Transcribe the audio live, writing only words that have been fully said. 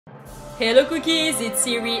Hello cookies, it's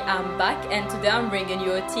Iri, I'm back and today I'm bringing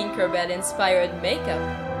you a Tinkerbell inspired makeup.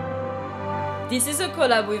 This is a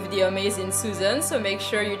collab with the amazing Susan, so make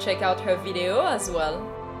sure you check out her video as well.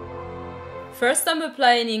 First I'm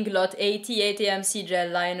applying inglot 88 AMC gel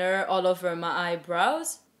liner all over my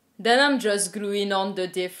eyebrows. Then I'm just gluing on the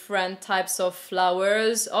different types of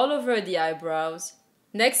flowers all over the eyebrows.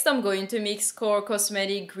 Next I'm going to mix Core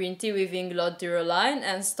Cosmetic Green Tea with Inglot Duraline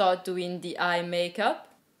and start doing the eye makeup.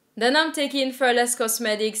 Then I'm taking Fearless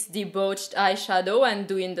Cosmetics Debauched Eyeshadow and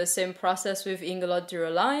doing the same process with Inglot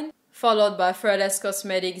Duraline, followed by Fearless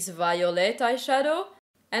Cosmetics Violet Eyeshadow,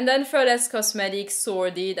 and then Fearless Cosmetics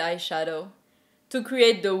Sordid Eyeshadow. To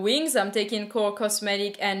create the wings, I'm taking Core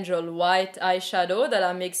Cosmetic Angel White Eyeshadow that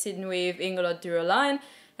I'm mixing with Inglot Duraline,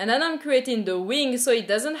 and then I'm creating the wings so it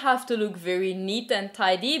doesn't have to look very neat and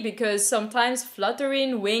tidy because sometimes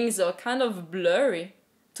fluttering wings are kind of blurry.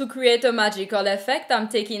 To create a magical effect, I'm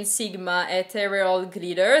taking Sigma Ethereal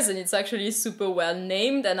Glitters, and it's actually super well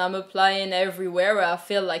named, and I'm applying everywhere where I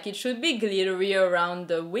feel like it should be glittery around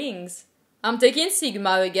the wings. I'm taking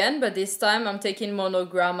Sigma again, but this time I'm taking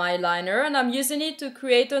Monogram eyeliner and I'm using it to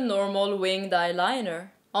create a normal winged eyeliner.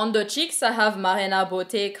 On the cheeks I have Marena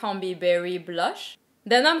Beaute Cambi Berry Blush.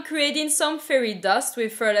 Then I'm creating some fairy dust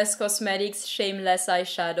with Fearless Cosmetics Shameless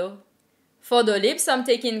Eyeshadow. For the lips I'm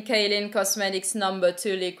taking Cailyn Cosmetics No.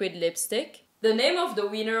 2 Liquid Lipstick. The name of the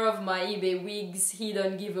winner of my eBay Wigs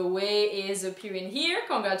Hidden giveaway is appearing here.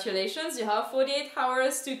 Congratulations, you have 48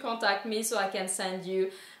 hours to contact me so I can send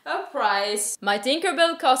you a prize. My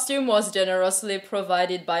Tinkerbell costume was generously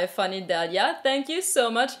provided by Funny Dahlia. Thank you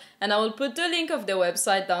so much, and I will put the link of the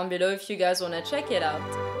website down below if you guys want to check it out.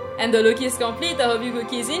 And the look is complete. I hope you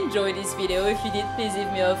cookies enjoyed this video. If you did, please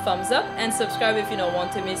give me a thumbs up and subscribe if you don't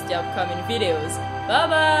want to miss the upcoming videos. Bye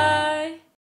bye!